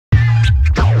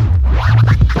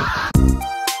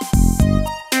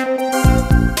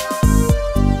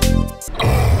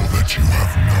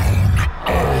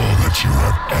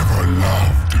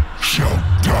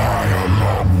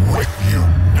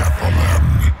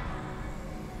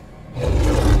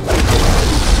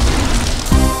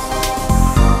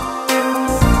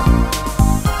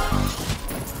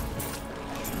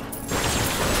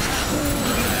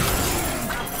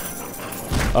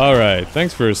Alright,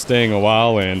 thanks for staying a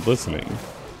while and listening.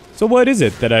 So what is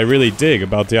it that I really dig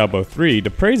about Diablo 3 to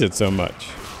praise it so much?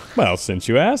 Well, since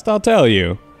you asked, I'll tell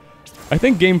you. I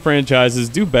think game franchises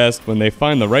do best when they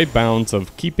find the right balance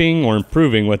of keeping or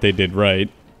improving what they did right,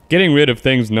 getting rid of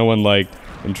things no one liked,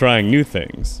 and trying new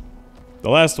things. The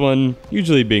last one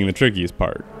usually being the trickiest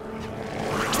part.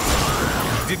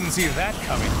 Didn't see that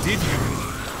coming, did you?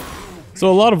 So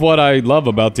a lot of what I love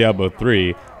about Diablo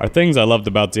 3 are things I loved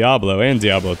about Diablo and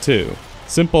Diablo 2.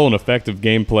 Simple and effective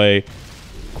gameplay,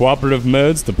 cooperative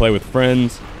modes to play with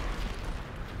friends,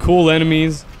 cool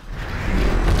enemies,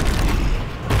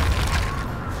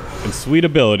 and sweet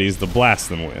abilities to blast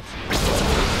them with.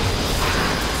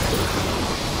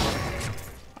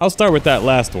 I'll start with that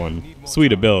last one,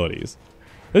 sweet abilities.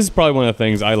 This is probably one of the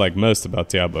things I like most about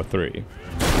Diablo 3.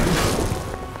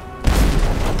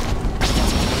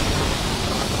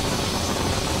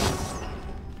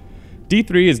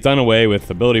 D3 has done away with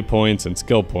ability points and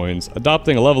skill points,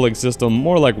 adopting a leveling system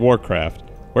more like Warcraft,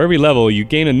 where every level you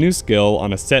gain a new skill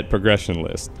on a set progression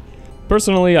list.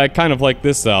 Personally, I kind of like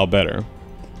this style better.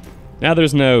 Now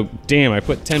there's no, damn, I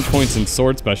put 10 points in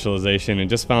sword specialization and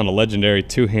just found a legendary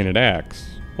two-handed axe,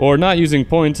 or not using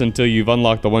points until you've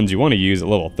unlocked the ones you want to use at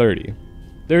level 30.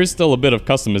 There is still a bit of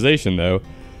customization though,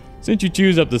 since you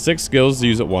choose up to 6 skills to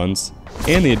use at once,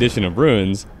 and the addition of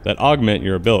runes that augment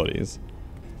your abilities.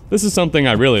 This is something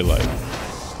I really like,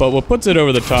 but what puts it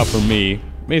over the top for me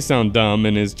may sound dumb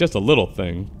and is just a little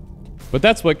thing. But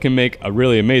that's what can make a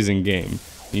really amazing game.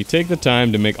 You take the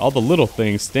time to make all the little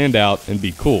things stand out and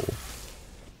be cool.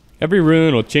 Every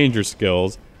rune will change your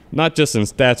skills, not just in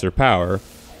stats or power,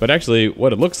 but actually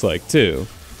what it looks like too.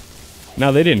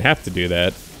 Now they didn't have to do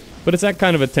that, but it's that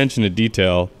kind of attention to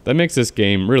detail that makes this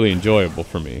game really enjoyable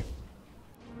for me.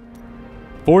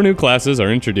 4 new classes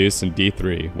are introduced in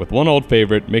D3, with one old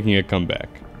favorite making a comeback.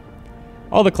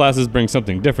 All the classes bring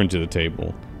something different to the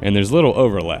table, and there's little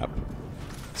overlap.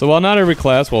 So while not every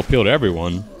class will appeal to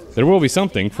everyone, there will be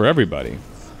something for everybody.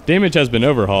 Damage has been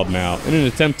overhauled now in an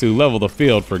attempt to level the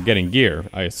field for getting gear,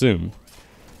 I assume.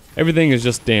 Everything is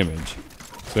just damage,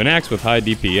 so an axe with high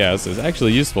DPS is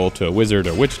actually useful to a wizard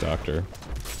or witch doctor.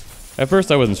 At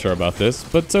first I wasn't sure about this,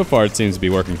 but so far it seems to be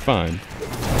working fine.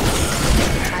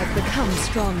 Become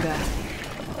stronger.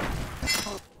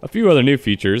 A few other new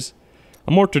features.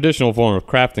 A more traditional form of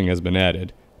crafting has been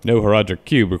added. No Heraldric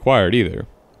Cube required either.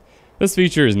 This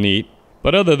feature is neat,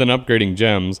 but other than upgrading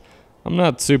gems, I'm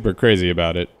not super crazy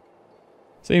about it.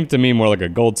 Seems to me more like a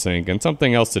gold sink and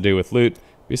something else to do with loot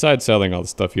besides selling all the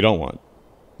stuff you don't want.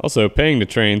 Also, paying to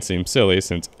train seems silly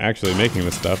since actually making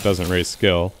the stuff doesn't raise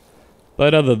skill.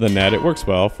 But other than that, it works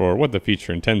well for what the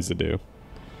feature intends to do.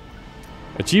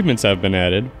 Achievements have been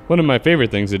added. One of my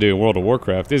favorite things to do in World of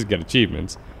Warcraft is get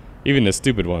achievements, even the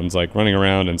stupid ones like running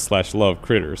around and /love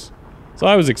critters. So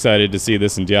I was excited to see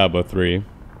this in Diablo 3.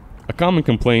 A common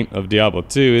complaint of Diablo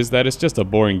 2 is that it's just a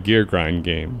boring gear grind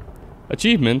game.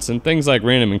 Achievements and things like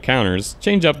random encounters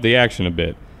change up the action a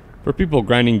bit, for people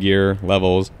grinding gear,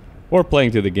 levels, or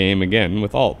playing through the game again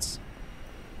with alts.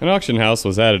 An auction house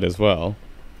was added as well.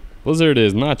 Blizzard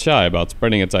is not shy about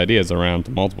spreading its ideas around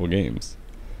to multiple games.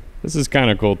 This is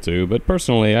kinda cool too, but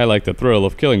personally I like the thrill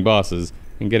of killing bosses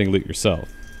and getting loot yourself.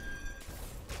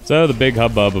 So the big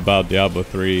hubbub about Diablo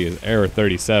 3 is Error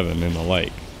 37 and the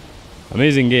like.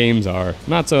 Amazing games are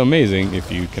not so amazing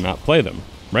if you cannot play them,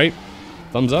 right?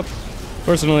 Thumbs up?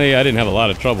 Personally, I didn't have a lot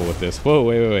of trouble with this. Whoa,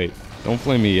 wait. Don't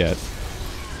flame me yet.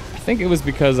 I think it was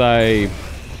because I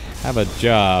have a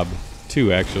job,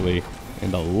 too actually,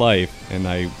 and a life, and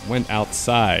I went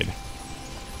outside.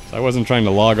 So I wasn't trying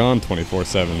to log on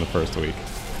 24/7 the first week.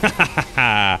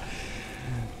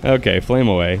 Okay, flame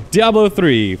away. Diablo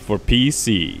 3 for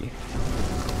PC.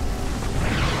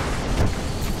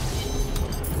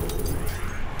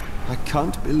 I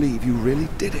can't believe you really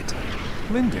did it.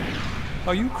 Lyndon,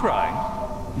 are you crying?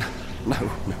 No.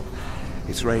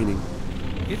 It's raining.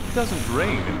 It doesn't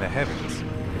rain in the heavens.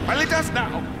 Well, it does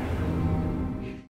now.